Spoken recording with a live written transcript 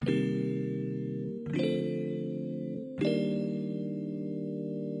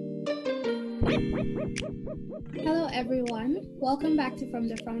Hello, everyone. Welcome back to From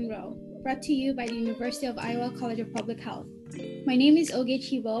the Front Row, brought to you by the University of Iowa College of Public Health. My name is Oge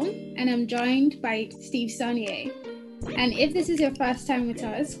Chibo, and I'm joined by Steve Saunier. And if this is your first time with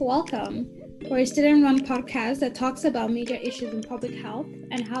us, welcome. We're a student-run podcast that talks about major issues in public health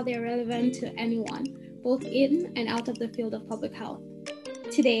and how they're relevant to anyone, both in and out of the field of public health.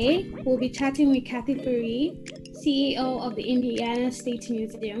 Today, we'll be chatting with Kathy Fourie, CEO of the Indiana State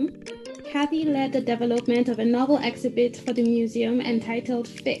Museum. Kathy led the development of a novel exhibit for the museum entitled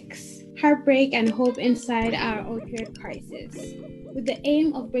Fix: Heartbreak and Hope Inside Our Opioid Crisis, with the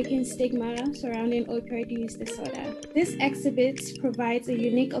aim of breaking stigma surrounding opioid use disorder. This exhibit provides a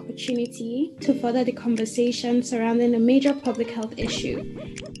unique opportunity to further the conversation surrounding a major public health issue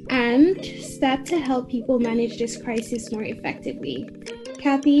and start to help people manage this crisis more effectively.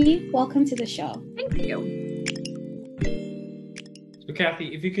 Kathy, welcome to the show. Thank you. So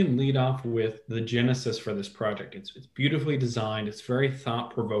Kathy, if you can lead off with the genesis for this project. It's beautifully designed. It's very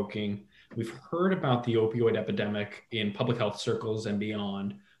thought-provoking. We've heard about the opioid epidemic in public health circles and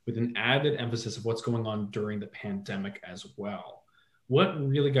beyond, with an added emphasis of what's going on during the pandemic as well. What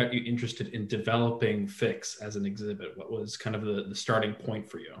really got you interested in developing Fix as an exhibit? What was kind of the starting point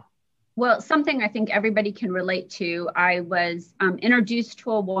for you? Well, something I think everybody can relate to. I was introduced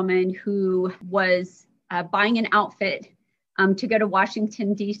to a woman who was buying an outfit to go to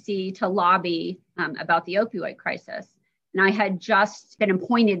Washington, D.C. to lobby about the opioid crisis. And I had just been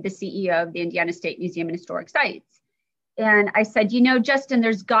appointed the CEO of the Indiana State Museum and Historic Sites. And I said, Justin,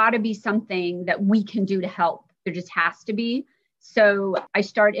 there's got to be something that we can do to help. There just has to be. So I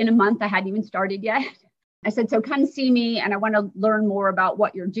start in a month. I hadn't even started yet. I said, so come see me, and I want to learn more about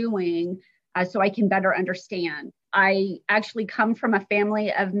what you're doing so I can better understand. I actually come from a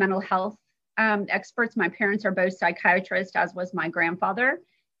family of mental health experts. My parents are both psychiatrists, as was my grandfather,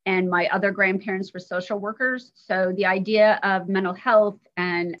 and my other grandparents were social workers. So the idea of mental health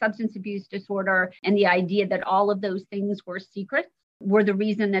and substance abuse disorder and the idea that all of those things were secrets were the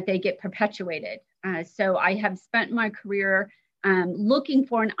reason that they get perpetuated. So I have spent my career looking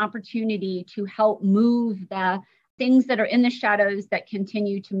for an opportunity to help move the things that are in the shadows that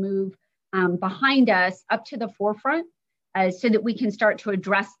continue to move behind us up to the forefront so that we can start to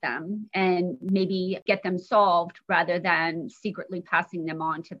address them and maybe get them solved rather than secretly passing them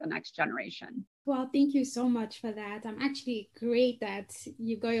on to the next generation. Well, thank you so much for that. I'm actually great that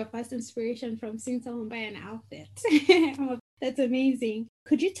you got your first inspiration from seeing someone buy an outfit. That's amazing.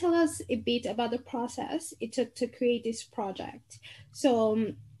 Could you tell us a bit about the process it took to create this project?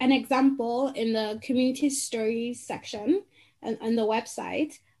 So an example in the community stories section on the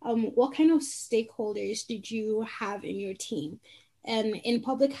website, what kind of stakeholders did you have in your team? And in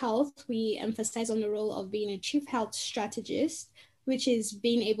public health, we emphasize on the role of being a chief health strategist, which is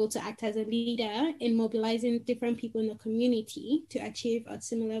being able to act as a leader in mobilizing different people in the community to achieve a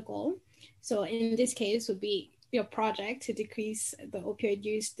similar goal. So in this case would be your project to decrease the opioid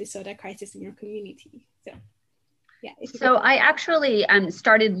use disorder crisis in your community. So I actually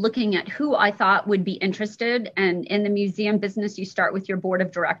started looking at who I thought would be interested. And in the museum business, you start with your board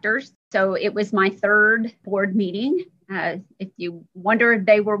of directors. So it was my third board meeting. If you wonder,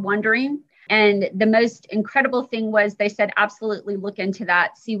 they were wondering. And the most incredible thing was they said, absolutely look into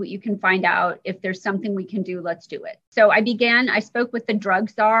that, see what you can find out. If there's something we can do, let's do it. So I spoke with the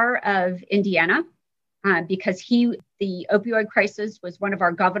drug czar of Indiana because the opioid crisis was one of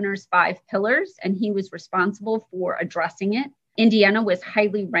our governor's 5 pillars, and he was responsible for addressing it. Indiana was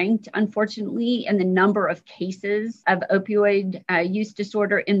highly ranked, unfortunately, in the number of cases of opioid use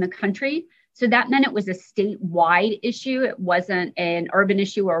disorder in the country. So that meant it was a statewide issue. It wasn't an urban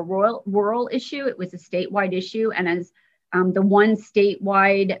issue or a rural issue. It was a statewide issue. And as the one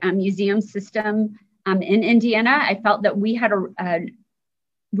statewide museum system in Indiana, I felt that we had a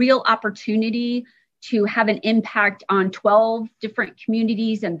real opportunity to have an impact on 12 different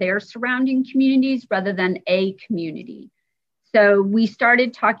communities and their surrounding communities rather than a community. So we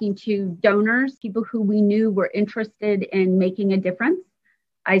started talking to donors, people who we knew were interested in making a difference.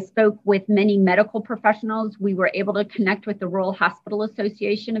 I spoke with many medical professionals. We were able to connect with the Rural Hospital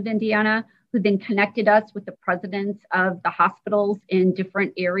Association of Indiana, who then connected us with the presidents of the hospitals in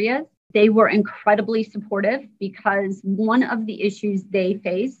different areas. They were incredibly supportive because one of the issues they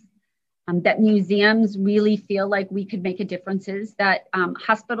face that museums really feel like we could make a difference is that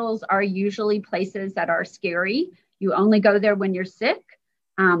hospitals are usually places that are scary. You only go there when you're sick.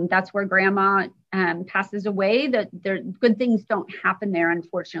 That's where grandma passes away. Good things don't happen there,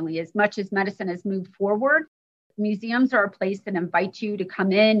 unfortunately. As much as medicine has moved forward, museums are a place that invite you to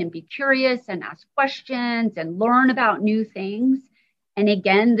come in and be curious and ask questions and learn about new things. And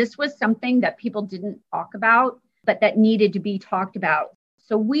again, this was something that people didn't talk about, but that needed to be talked about.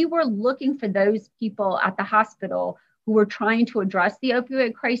 So we were looking for those people at the hospital who were trying to address the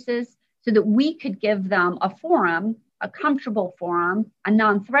opioid crisis so that we could give them a forum, a comfortable forum, a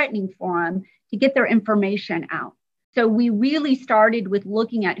non-threatening forum to get their information out. So we really started with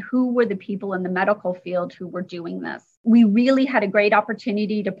looking at who were the people in the medical field who were doing this. We really had a great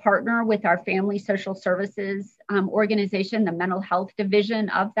opportunity to partner with our Family Social Services organization, the mental health division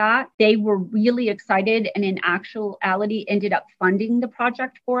of that. They were really excited and in actuality ended up funding the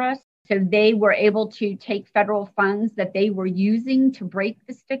project for us. So they were able to take federal funds that they were using to break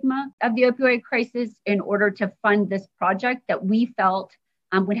the stigma of the opioid crisis in order to fund this project that we felt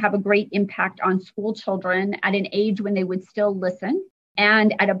would have a great impact on school children at an age when they would still listen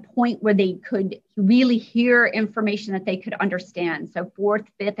and at a point where they could really hear information that they could understand. So 4th,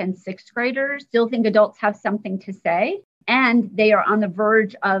 5th, and 6th graders still think adults have something to say, and they are on the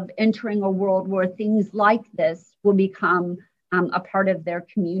verge of entering a world where things like this will become a part of their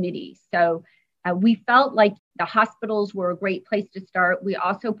community. So we felt like the hospitals were a great place to start. We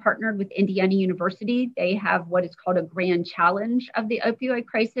also partnered with Indiana University. They have what is called a grand challenge of the opioid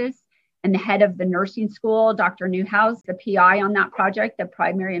crisis. And the head of the nursing school, Dr. Newhouse, the PI on that project, the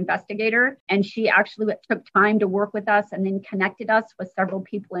primary investigator. And she actually took time to work with us and then connected us with several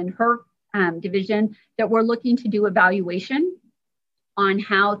people in her division that were looking to do evaluation on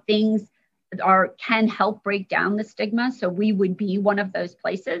how things can help break down the stigma. So we would be one of those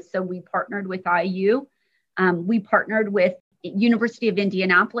places. So we partnered with IU. We partnered with University of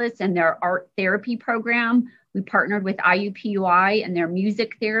Indianapolis and their art therapy program. We partnered with IUPUI and their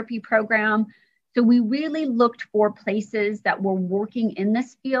music therapy program. So we really looked for places that were working in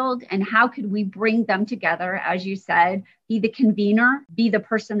this field and how could we bring them together, as you said, be the convener, be the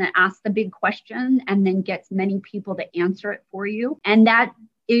person that asks the big question and then gets many people to answer it for you. And that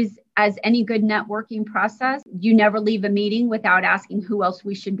is, as any good networking process, you never leave a meeting without asking who else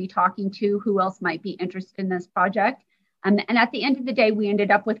we should be talking to, who else might be interested in this project. And at the end of the day, we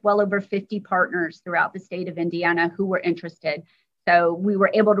ended up with well over 50 partners throughout the state of Indiana who were interested. So we were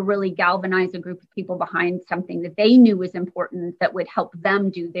able to really galvanize a group of people behind something that they knew was important that would help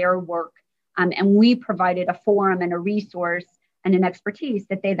them do their work. And we provided a forum and a resource and an expertise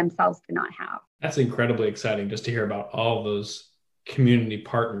that they themselves did not have. That's incredibly exciting just to hear about all those community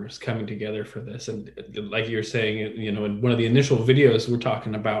partners coming together for this. And like you're saying, you know, in one of the initial videos, we're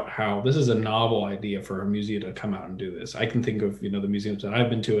talking about how this is a novel idea for a museum to come out and do this. I can think of, you know, the museums that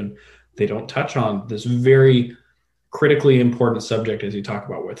I've been to, and they don't touch on this very critically important subject as you talk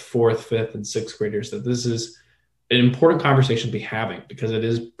about with 4th, 5th, and 6th graders, that this is an important conversation to be having because it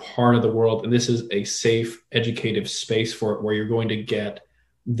is part of the world. And this is a safe, educative space for it where you're going to get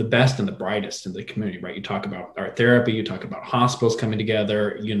the best and the brightest in the community, right? You talk about art therapy, you talk about hospitals coming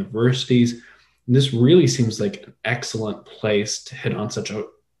together, universities. And this really seems like an excellent place to hit on such a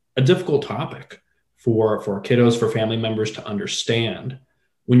difficult topic for kiddos, for family members to understand.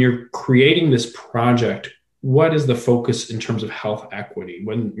 When you're creating this project, what is the focus in terms of health equity?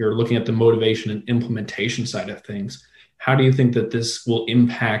 When you're looking at the motivation and implementation side of things, how do you think that this will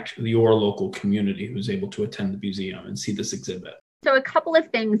impact your local community who's able to attend the museum and see this exhibit? So a couple of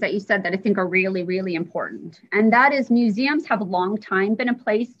things that you said that I think are really, really important. And that is museums have a long time been a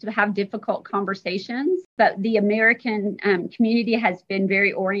place to have difficult conversations, but the American community has been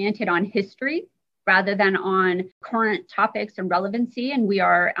very oriented on history rather than on current topics and relevancy. And we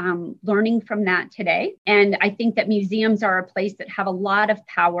are learning from that today. And I think that museums are a place that have a lot of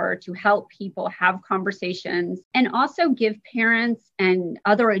power to help people have conversations and also give parents and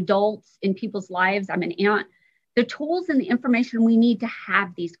other adults in people's lives, I'm an aunt, the tools and the information we need to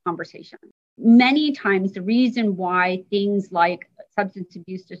have these conversations. Many times, the reason why things like substance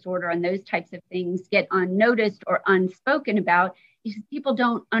abuse disorder and those types of things get unnoticed or unspoken about is people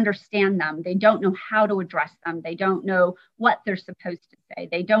don't understand them. They don't know how to address them. They don't know what they're supposed to say.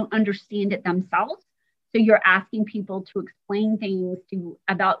 They don't understand it themselves. So you're asking people to explain things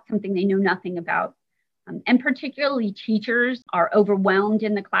about something they know nothing about. And particularly teachers are overwhelmed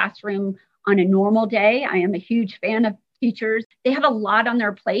in the classroom on a normal day. I am a huge fan of teachers. They have a lot on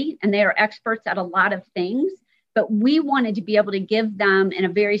their plate and they are experts at a lot of things, but we wanted to be able to give them in a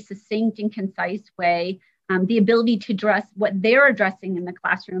very succinct and concise way the ability to address what they're addressing in the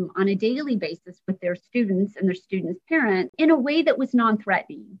classroom on a daily basis with their students and their students' parents in a way that was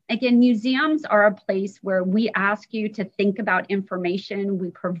non-threatening. Again, museums are a place where we ask you to think about information.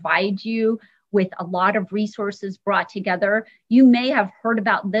 We provide you with a lot of resources brought together. You may have heard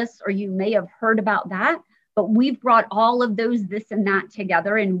about this or you may have heard about that, but we've brought all of those, this and that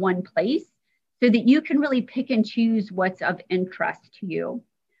together in one place so that you can really pick and choose what's of interest to you.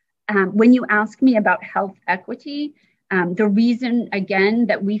 When you ask me about health equity, the reason, again,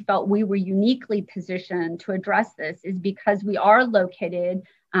 that we felt we were uniquely positioned to address this is because we are located,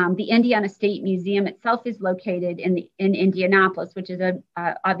 the Indiana State Museum itself is located in Indianapolis, which is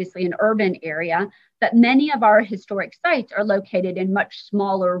obviously an urban area, but many of our historic sites are located in much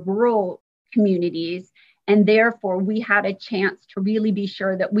smaller rural communities. And therefore, we had a chance to really be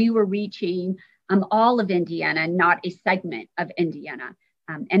sure that we were reaching all of Indiana, not a segment of Indiana.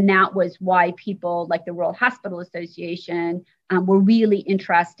 And that was why people like the Rural Hospital Association were really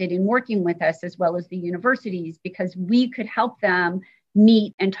interested in working with us, as well as the universities, because we could help them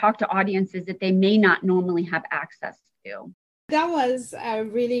meet and talk to audiences that they may not normally have access to. That was a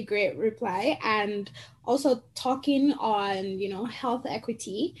really great reply. And also talking on, health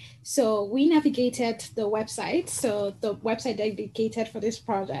equity. So we navigated the website. So the website dedicated for this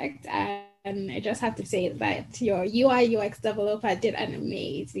project. And I just have to say that your UI UX developer did an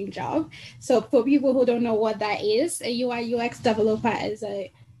amazing job. So for people who don't know what that is, a UI UX developer is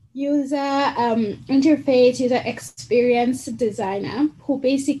a user interface, user experience designer who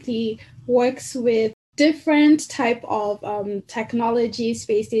basically works with different type of technology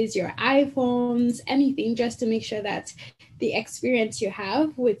spaces, your iPhones, anything, just to make sure that the experience you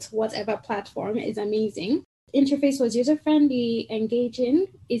have with whatever platform is amazing. Interface was user-friendly, engaging,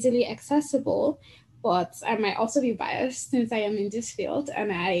 easily accessible, but I might also be biased since I am in this field and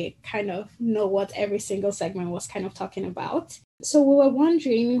I kind of know what every single segment was kind of talking about. So we were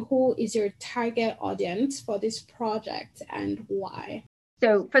wondering, who is your target audience for this project and why?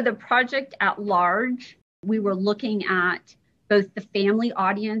 So for the project at large, we were looking at both the family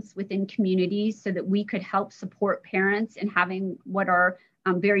audience within communities so that we could help support parents in having what are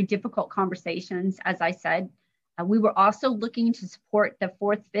very difficult conversations, as I said. We were also looking to support the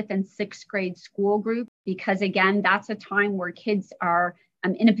 4th, 5th, and 6th grade school group because, again, that's a time where kids are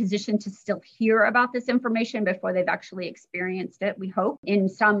in a position to still hear about this information before they've actually experienced it, we hope. In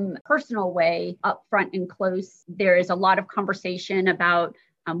some personal way, up front and close, there is a lot of conversation about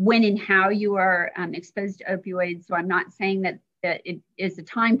when and how you are exposed to opioids. So I'm not saying that it is a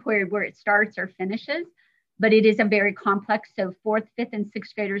time period where it starts or finishes, but it is a very complex. So 4th, 5th, and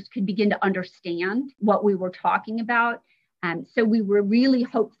 6th graders could begin to understand what we were talking about. So we were really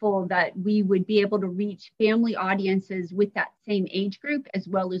hopeful that we would be able to reach family audiences with that same age group, as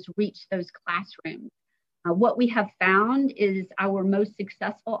well as reach those classrooms. What we have found is our most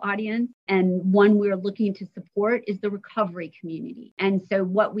successful audience, and one we're looking to support, is the recovery community. And so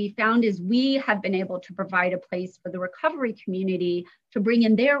what we found is we have been able to provide a place for the recovery community to bring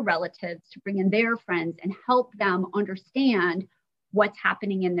in their relatives, to bring in their friends, and help them understand what's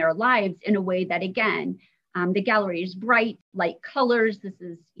happening in their lives in a way that, again, the gallery is bright, light colors. This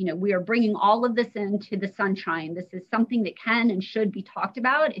is, we are bringing all of this into the sunshine. This is something that can and should be talked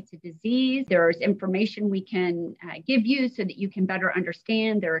about. It's a disease. There's information we can give you so that you can better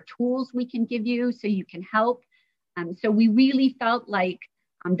understand. There are tools we can give you so you can help. So we really felt like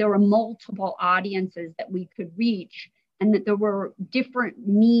there were multiple audiences that we could reach, and that there were different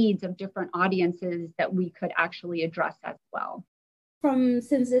needs of different audiences that we could actually address as well.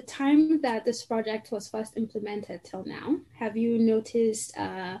 Since the time that this project was first implemented till now, have you noticed,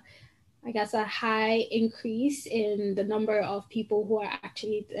 a high increase in the number of people who are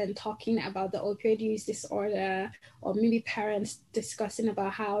actually talking about the opioid use disorder, or maybe parents discussing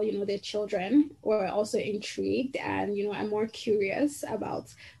about how, their children were also intrigued and, are more curious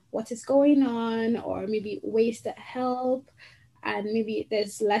about what is going on, or maybe ways that help, and maybe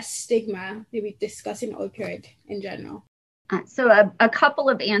there's less stigma, maybe discussing opioid in general? So a couple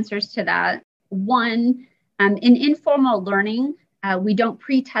of answers to that. One, in informal learning, we don't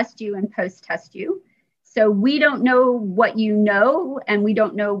pre-test you and post-test you. So we don't know what you know, and we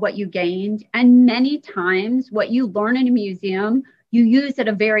don't know what you gained. And many times what you learn in a museum, you use at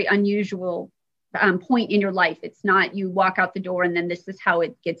a very unusual point in your life. It's not you walk out the door and then this is how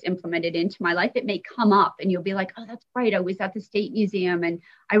it gets implemented into my life. It may come up and you'll be like, oh, that's right. I was at the State Museum and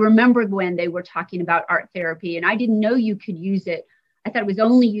I remembered when they were talking about art therapy and I didn't know you could use it. I thought it was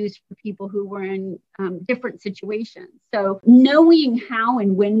only used for people who were in different situations. So knowing how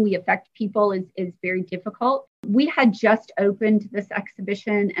and when we affect people is very difficult. We had just opened this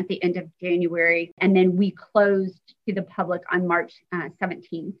exhibition at the end of January, and then we closed to the public on March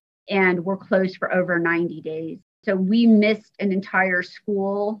 17th. And we're closed for over 90 days. So we missed an entire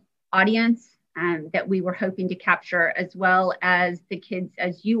school audience that we were hoping to capture, as well as the kids,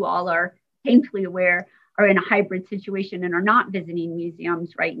 as you all are painfully aware, are in a hybrid situation and are not visiting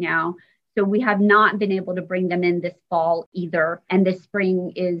museums right now. So we have not been able to bring them in this fall either. And this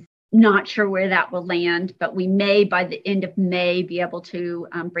spring is Not sure where that will land, but we may, by the end of May, be able to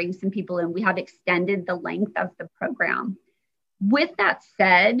bring some people in. We have extended the length of the program. With that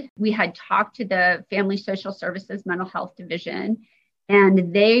said, we had talked to the Family Social Services Mental Health Division,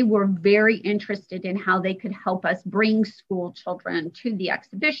 and they were very interested in how they could help us bring school children to the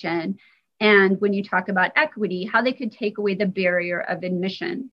exhibition. And when you talk about equity, how they could take away the barrier of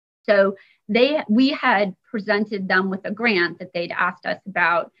admission. So we had presented them with a grant that they'd asked us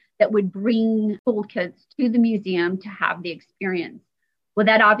about that would bring school kids to the museum to have the experience. Well,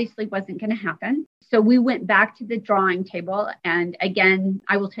 that obviously wasn't going to happen. So we went back to the drawing table. And again,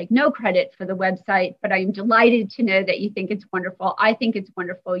 I will take no credit for the website, but I am delighted to know that you think it's wonderful. I think it's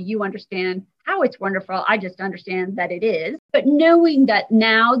wonderful. You understand how it's wonderful. I just understand that it is. But knowing that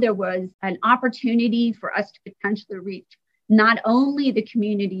now there was an opportunity for us to potentially reach not only the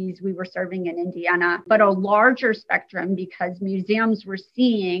communities we were serving in Indiana, but a larger spectrum, because museums were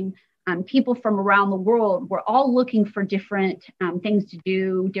seeing people from around the world were all looking for different things to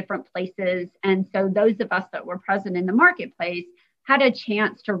do, different places. And so those of us that were present in the marketplace had a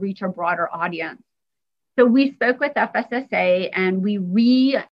chance to reach a broader audience. So we spoke with FSSA and we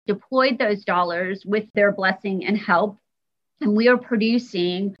redeployed those dollars with their blessing and help. And we are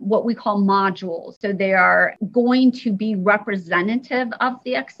producing what we call modules. So they are going to be representative of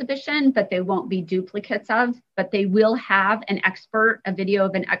the exhibition, but they won't be duplicates of, but they will have a video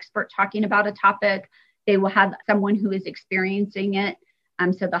of an expert talking about a topic. They will have someone who is experiencing it.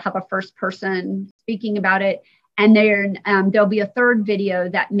 So they'll have a first person speaking about it. And there'll be a third video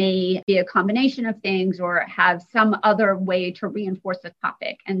that may be a combination of things or have some other way to reinforce a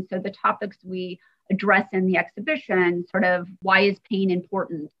topic. And so the topics we address in the exhibition, sort of why is pain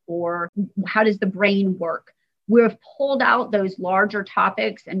important, or how does the brain work? We've pulled out those larger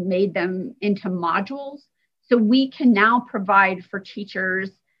topics and made them into modules. So we can now provide for teachers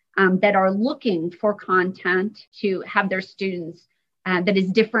that are looking for content to have their students that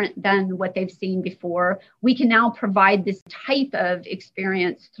is different than what they've seen before. We can now provide this type of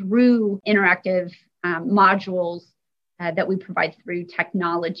experience through interactive modules that we provide through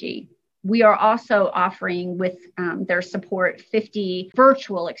technology. We are also offering, with their support, 50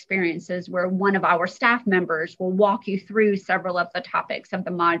 virtual experiences where one of our staff members will walk you through several of the topics of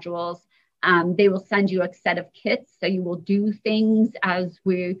the modules. They will send you a set of kits, so you will do things as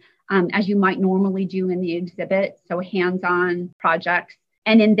you might normally do in the exhibit, so hands-on projects.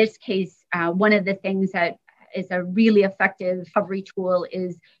 And in this case, one of the things that is a really effective recovery tool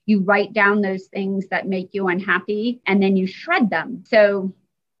is you write down those things that make you unhappy, and then you shred them. So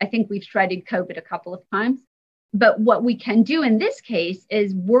I think we've shredded COVID a couple of times. But what we can do in this case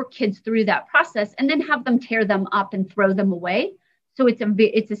is work kids through that process and then have them tear them up and throw them away. So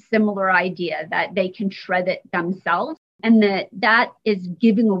it's a similar idea that they can shred it themselves, and that is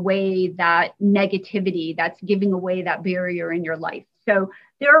giving away that negativity, that's giving away that barrier in your life. So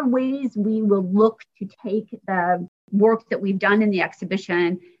there are ways we will look to take the work that we've done in the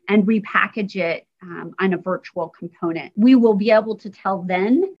exhibition and repackage it on a virtual component. We will be able to tell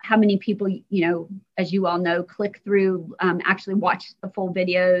then how many people, as you all know, click through, actually watch the full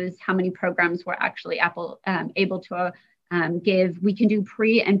videos, how many programs we're actually able to give. We can do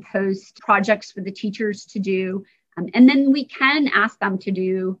pre and post projects for the teachers to do. And then we can ask them to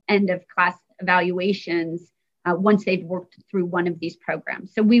do end of class evaluations once they've worked through one of these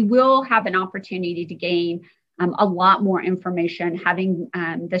programs. So we will have an opportunity to gain a lot more information, having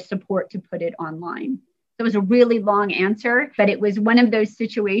the support to put it online. So it was a really long answer, but it was one of those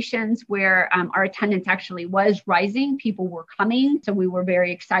situations where our attendance actually was rising. People were coming, so we were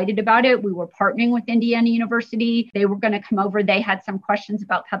very excited about it. We were partnering with Indiana University. They were going to come over. They had some questions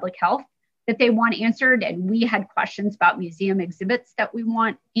about public health that they want answered, and we had questions about museum exhibits that we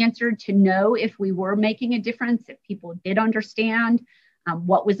want answered to know if we were making a difference, if people did understand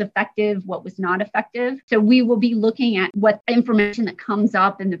what was effective, what was not effective. So we will be looking at what information that comes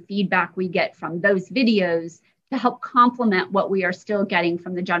up and the feedback we get from those videos to help complement what we are still getting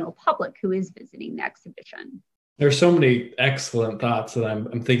from the general public who is visiting the exhibition. There's so many excellent thoughts that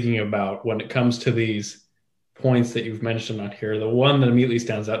I'm thinking about when it comes to these points that you've mentioned on here. The one that immediately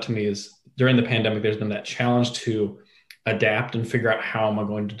stands out to me is during the pandemic, there's been that challenge to adapt and figure out how am I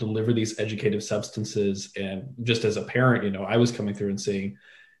going to deliver these educative substances. And just as a parent, I was coming through and seeing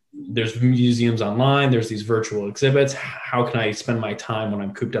there's museums online, there's these virtual exhibits. How can I spend my time when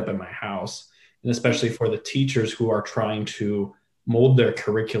I'm cooped up in my house? And especially for the teachers who are trying to mold their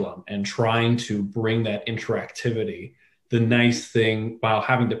curriculum and trying to bring that interactivity. The nice thing while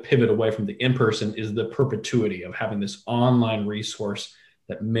having to pivot away from the in-person is the perpetuity of having this online resource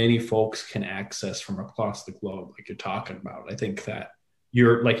that many folks can access from across the globe, like you're talking about. I think that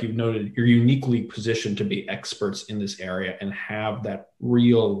you're, like you noted, you're uniquely positioned to be experts in this area and have that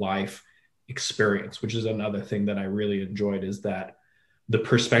real life experience, which is another thing that I really enjoyed, is that the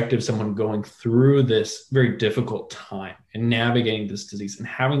perspective, someone going through this very difficult time and navigating this disease and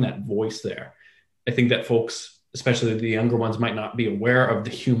having that voice there. I think that folks, especially the younger ones, might not be aware of the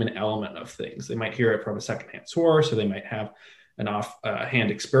human element of things. They might hear it from a secondhand source, or they might have an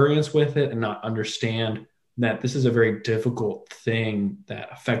off-hand experience with it and not understand that this is a very difficult thing that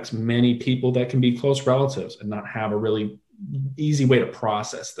affects many people that can be close relatives and not have a really easy way to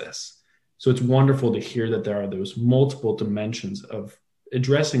process this. So it's wonderful to hear that there are those multiple dimensions of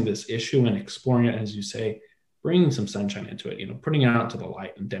addressing this issue and exploring it, as you say, bringing some sunshine into it, putting it out to the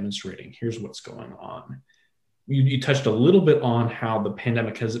light and demonstrating, here's what's going on. You touched a little bit on how the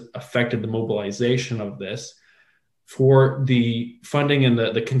pandemic has affected the mobilization of this. For the funding and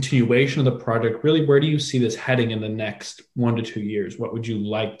the continuation of the project, really, where do you see this heading in the next 1 to 2 years? What would you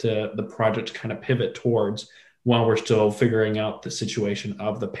like the project to kind of pivot towards while we're still figuring out the situation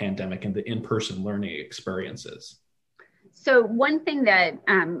of the pandemic and the in-person learning experiences? So one thing that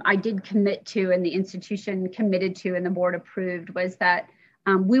I did commit to, and the institution committed to, and the board approved, was that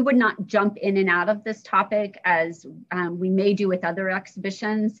we would not jump in and out of this topic as we may do with other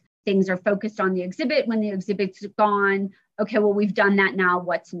exhibitions. Things are focused on the exhibit. When the exhibit's gone, okay, well, we've done that now,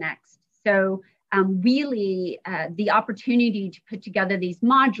 what's next? So really, the opportunity to put together these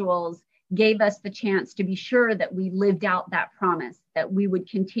modules gave us the chance to be sure that we lived out that promise, that we would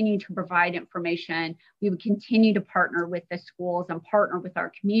continue to provide information, we would continue to partner with the schools and partner with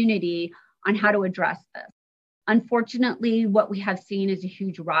our community on how to address this. Unfortunately, what we have seen is a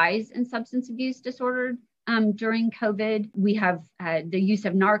huge rise in substance abuse disorder during COVID. We have the use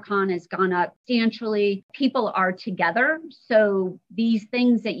of Narcan has gone up substantially. People are together. So these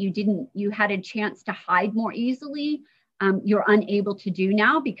things that you had a chance to hide more easily, you're unable to do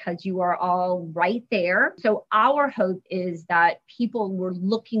now because you are all right there. So our hope is that people were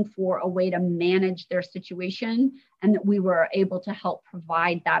looking for a way to manage their situation, and that we were able to help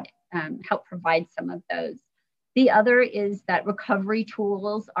provide some of those. The other is that recovery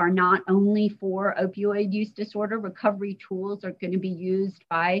tools are not only for opioid use disorder. Recovery tools are going to be used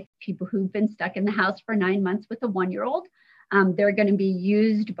by people who've been stuck in the house for 9 months with a 1-year-old. They're going to be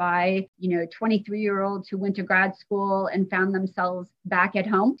used by, 23-year-olds who went to grad school and found themselves back at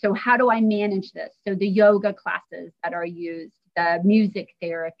home. So how do I manage this? So the yoga classes that are used, the music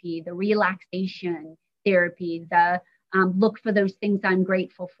therapy, the relaxation therapy, the look for those things I'm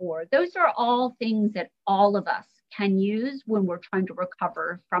grateful for. Those are all things that all of us can use when we're trying to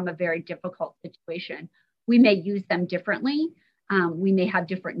recover from a very difficult situation. We may use them differently. We may have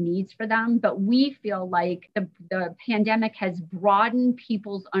different needs for them, but we feel like the pandemic has broadened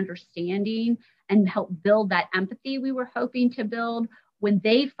people's understanding and helped build that empathy we were hoping to build when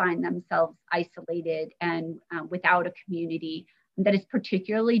they find themselves isolated and without a community. And that is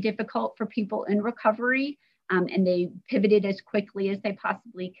particularly difficult for people in recovery. And they pivoted as quickly as they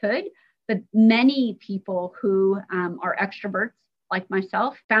possibly could. But many people who are extroverts, like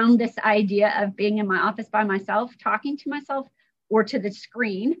myself, found this idea of being in my office by myself, talking to myself or to the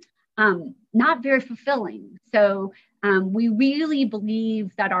screen, not very fulfilling. So we really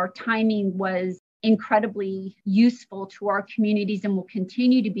believe that our timing was incredibly useful to our communities and will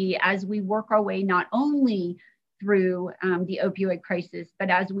continue to be as we work our way not only through the opioid crisis, but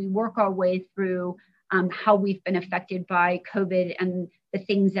as we work our way through how we've been affected by COVID and the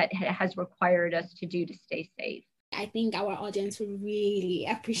things that it has required us to do to stay safe. I think our audience would really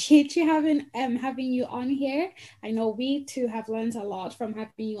appreciate you having you on here. I know we too have learned a lot from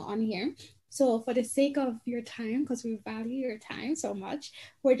having you on here. So for the sake of your time, because we value your time so much,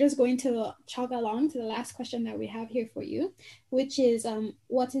 we're just going to chug along to the last question that we have here for you, which is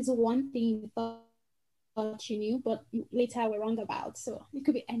what is one thing you thought you knew, but later were wrong about? So it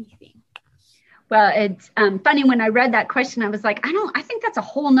could be anything. Well, it's funny, when I read that question, I was like, I think that's a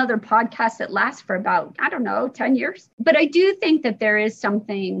whole nother podcast that lasts for about, 10 years. But I do think that there is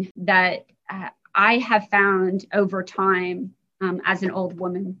something that I have found over time as an old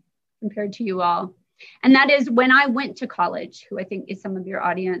woman compared to you all. And that is when I went to college, who I think is some of your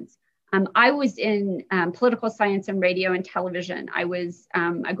audience, I was in political science and radio and television. I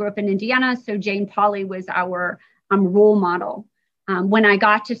grew up in Indiana, so Jane Pauley was our role model. When I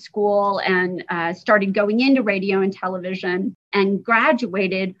got to school and started going into radio and television and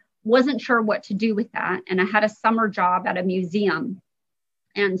graduated, wasn't sure what to do with that. And I had a summer job at a museum.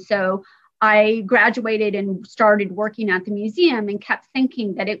 And so I graduated and started working at the museum and kept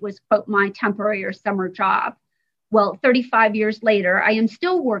thinking that it was, quote, my temporary or summer job. Well, 35 years later, I am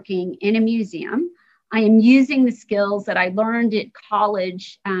still working in a museum. I am using the skills that I learned at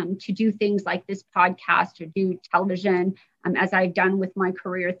college to do things like this podcast or do television, as I've done with my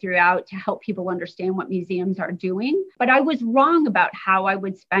career throughout, to help people understand what museums are doing. But I was wrong about how I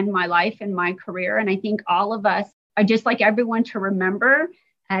would spend my life and my career. And I think all of us, I just like everyone to remember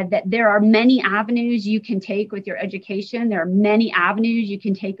that there are many avenues you can take with your education. There are many avenues you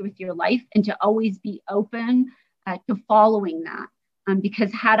can take with your life, and to always be open to following that.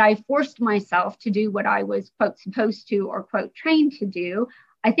 Because had I forced myself to do what I was, quote, supposed to or, quote, trained to do,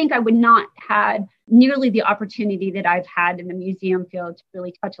 I think I would not have nearly the opportunity that I've had in the museum field to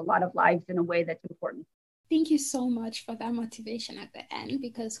really touch a lot of lives in a way that's important. Thank you so much for that motivation at the end,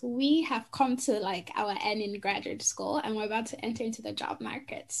 because we have come to like our end in graduate school and we're about to enter into the job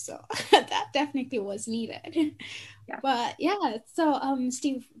market. So that definitely was needed. Yeah. But yeah, so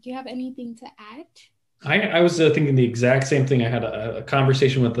Steve, do you have anything to add? I was thinking the exact same thing. I had a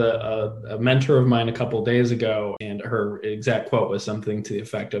conversation with a mentor of mine a couple of days ago, and her exact quote was something to the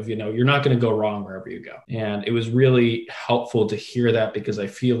effect of, you're not going to go wrong wherever you go. And it was really helpful to hear that, because I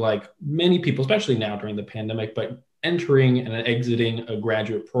feel like many people, especially now during the pandemic, but entering and exiting a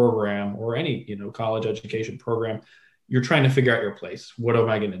graduate program or any, college education program, you're trying to figure out your place. What am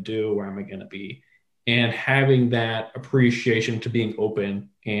I going to do? Where am I going to be? And having that appreciation to being open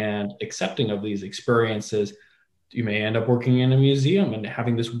and accepting of these experiences, you may end up working in a museum and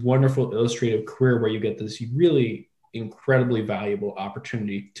having this wonderful illustrative career where you get this really incredibly valuable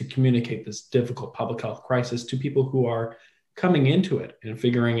opportunity to communicate this difficult public health crisis to people who are coming into it and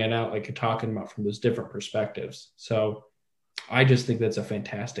figuring it out, like you're talking about, from those different perspectives. So I just think that's a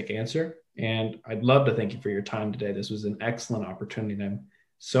fantastic answer. And I'd love to thank you for your time today. This was an excellent opportunity, and I'm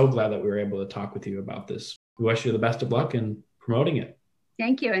so glad that we were able to talk with you about this. We wish you the best of luck in promoting it.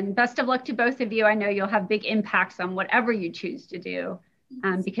 Thank you. And best of luck to both of you. I know you'll have big impacts on whatever you choose to do,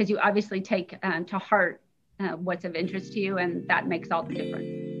 because you obviously take to heart what's of interest to you, and that makes all the difference.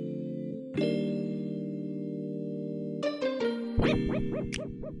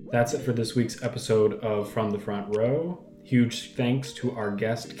 That's it for this week's episode of From the Front Row. Huge thanks to our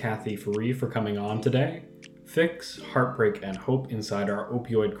guest, Kathy Faree, for coming on today. Fix, Heartbreak, and Hope Inside Our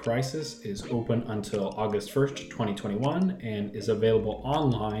Opioid Crisis is open until August 1st, 2021, and is available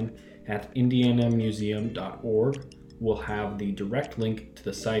online at indianamuseum.org. We'll have the direct link to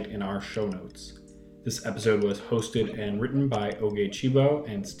the site in our show notes. This episode was hosted and written by Oge Chibo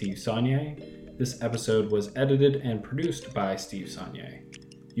and Steve Saunier. This episode was edited and produced by Steve Saunier.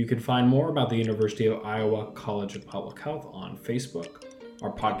 You can find more about the University of Iowa College of Public Health on Facebook.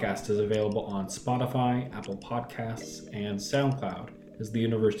 Our podcast is available on Spotify, Apple Podcasts, and SoundCloud as the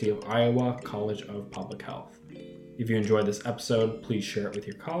University of Iowa College of Public Health. If you enjoyed this episode, please share it with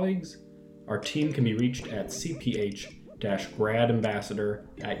your colleagues. Our team can be reached at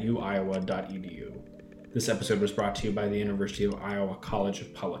cph-gradambassador@uiowa.edu. This episode was brought to you by the University of Iowa College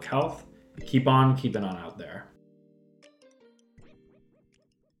of Public Health. Keep on keeping on out there.